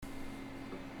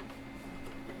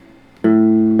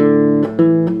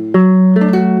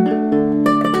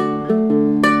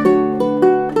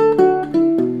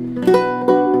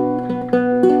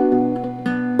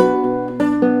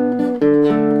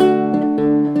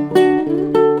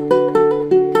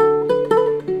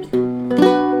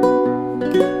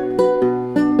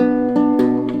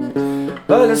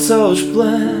Olha só os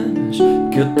planos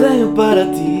que eu tenho para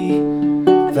ti.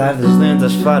 Tardes,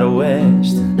 lentas,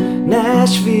 FARO-ESTE,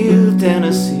 Nashville,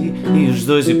 Tenessee e os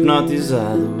dois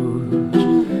hipnotizados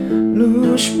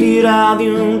no espiral de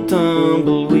um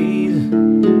tumbleweed.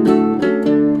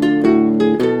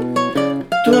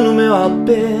 Tu no meu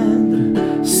alpendre,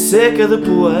 seca de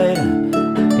poeira,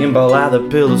 embalada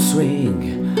pelo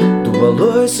swing do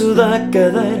balanço da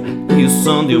cadeira e o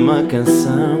som de uma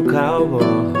canção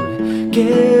cowboy que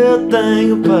eu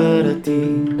tenho para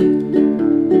ti.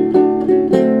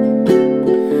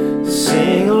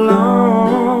 Sing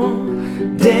along,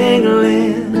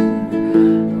 ding-a-lin,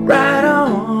 right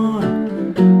on,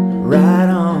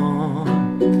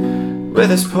 with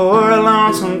this poor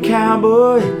lonesome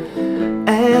cowboy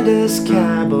and his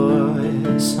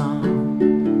cowboy song.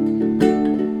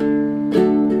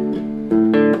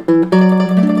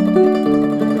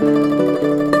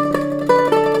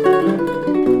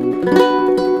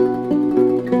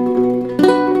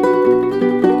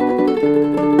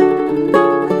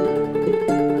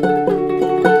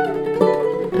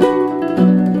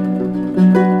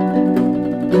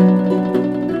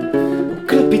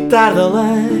 Crepitar da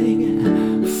lenha,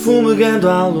 fumegando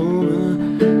ao lume,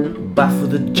 bafo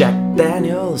de Jack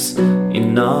Daniels e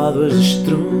nódoas de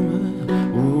estrume,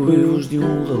 uivos de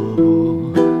um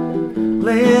lobo,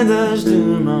 lendas de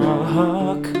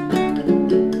Mohawk.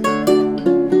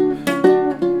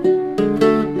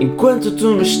 Enquanto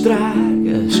tu me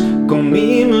estragas com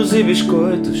mimos e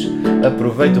biscoitos,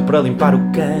 aproveito para limpar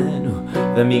o cano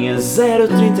da minha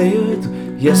 038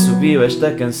 e assobio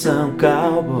esta canção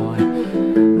cowboy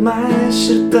mais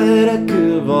certeira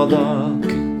que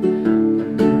bodoque.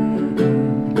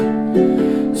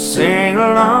 Sing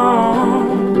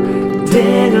along,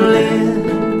 ding-a-lin,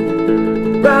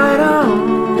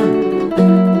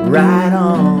 right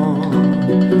on,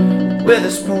 with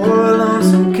this poor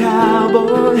lonesome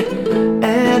cowboy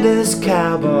and his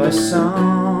cowboy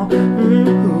song.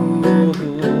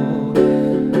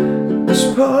 This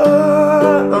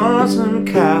poor lonesome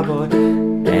cowboy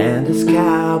and his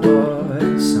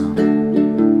cowboy song.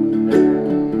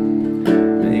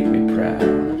 Make me proud.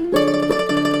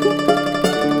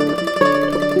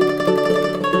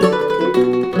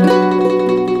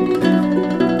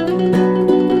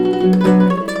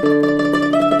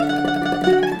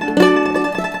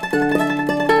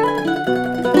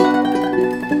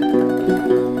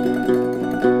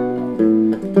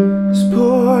 This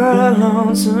poor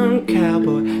lonesome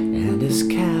cowboy and his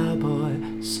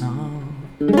cowboy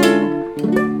song.